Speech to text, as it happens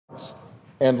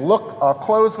And look, I'll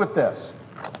close with this.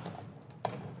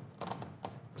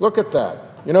 Look at that.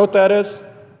 You know what that is?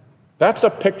 That's a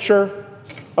picture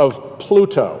of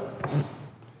Pluto.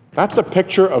 That's a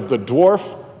picture of the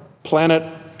dwarf planet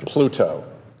Pluto.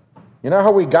 You know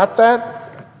how we got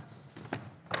that?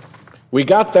 We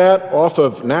got that off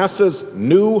of NASA's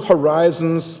New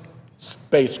Horizons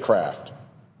spacecraft.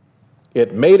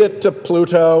 It made it to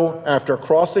Pluto after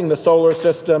crossing the solar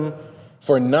system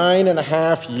for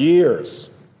 9.5 years.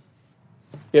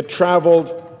 It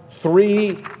traveled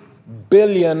 3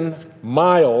 billion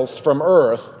miles from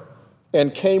Earth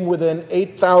and came within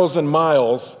 8,000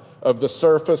 miles of the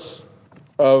surface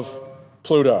of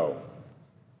Pluto.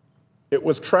 It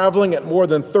was traveling at more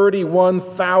than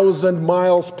 31,000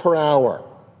 miles per hour.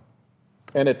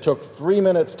 And it took 3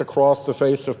 minutes to cross the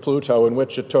face of Pluto, in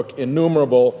which it took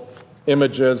innumerable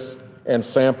images and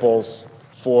samples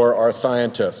for our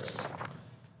scientists.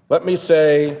 Let me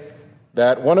say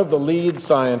that one of the lead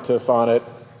scientists on it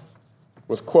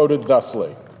was quoted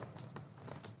thusly.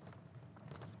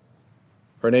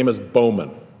 Her name is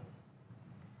Bowman.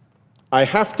 "I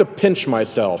have to pinch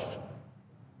myself,"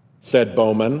 said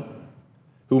Bowman,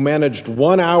 who managed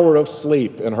 1 hour of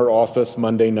sleep in her office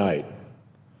Monday night.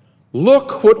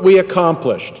 "Look what we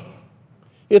accomplished.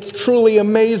 It's truly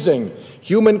amazing.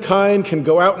 Humankind can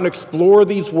go out and explore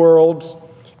these worlds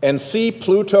and see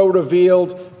Pluto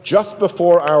revealed just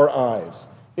before our eyes.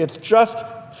 It's just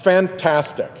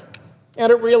fantastic."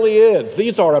 And it really is.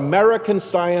 These are American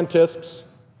scientists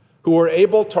who were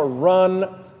able to run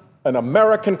an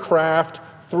American craft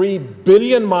 3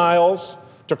 billion miles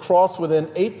to cross within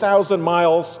 8,000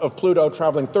 miles of Pluto,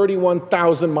 traveling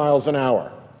 31,000 miles an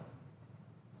hour.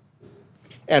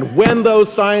 And when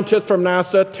those scientists from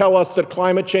NASA tell us that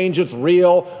climate change is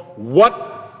real,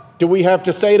 what do we have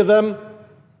to say to them?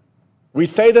 We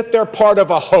say that they're part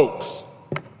of a hoax.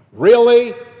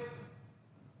 Really?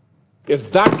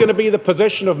 Is that going to be the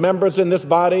position of members in this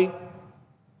body?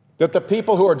 That the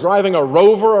people who are driving a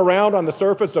rover around on the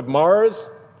surface of Mars,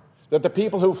 that the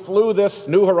people who flew this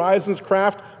New Horizons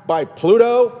craft by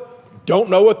Pluto don't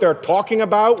know what they're talking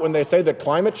about when they say that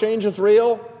climate change is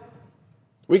real?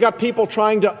 We got people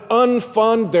trying to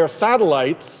unfund their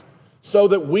satellites so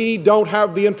that we don't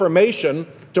have the information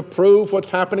to prove what's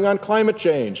happening on climate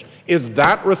change. Is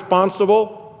that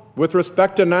responsible with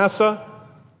respect to NASA?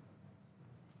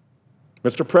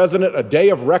 Mr. President, a day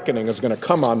of reckoning is going to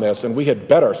come on this, and we had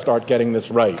better start getting this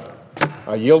right.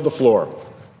 I yield the floor.